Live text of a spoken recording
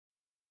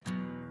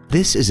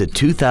This is a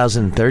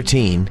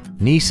 2013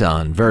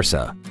 Nissan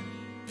Versa.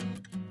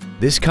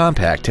 This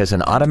compact has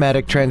an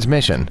automatic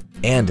transmission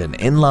and an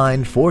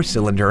inline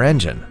 4-cylinder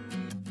engine.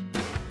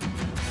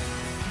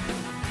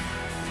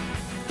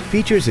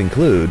 Features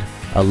include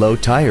a low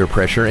tire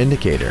pressure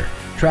indicator,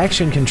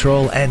 traction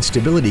control and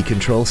stability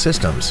control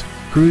systems,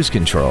 cruise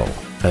control,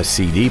 a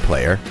CD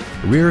player,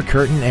 rear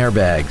curtain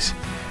airbags,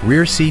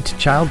 rear seat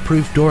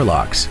child-proof door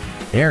locks,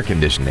 air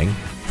conditioning,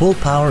 full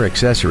power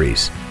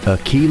accessories, a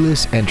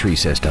keyless entry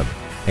system,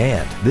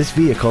 and this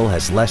vehicle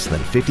has less than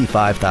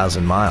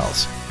 55,000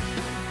 miles.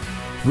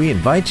 We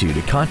invite you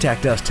to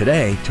contact us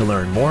today to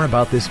learn more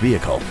about this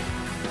vehicle.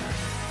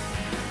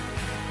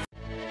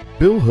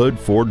 Bill Hood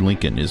Ford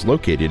Lincoln is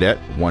located at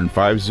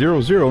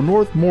 1500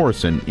 North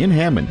Morrison in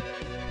Hammond.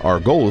 Our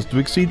goal is to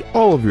exceed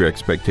all of your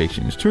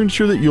expectations to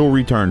ensure that you'll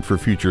return for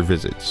future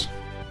visits.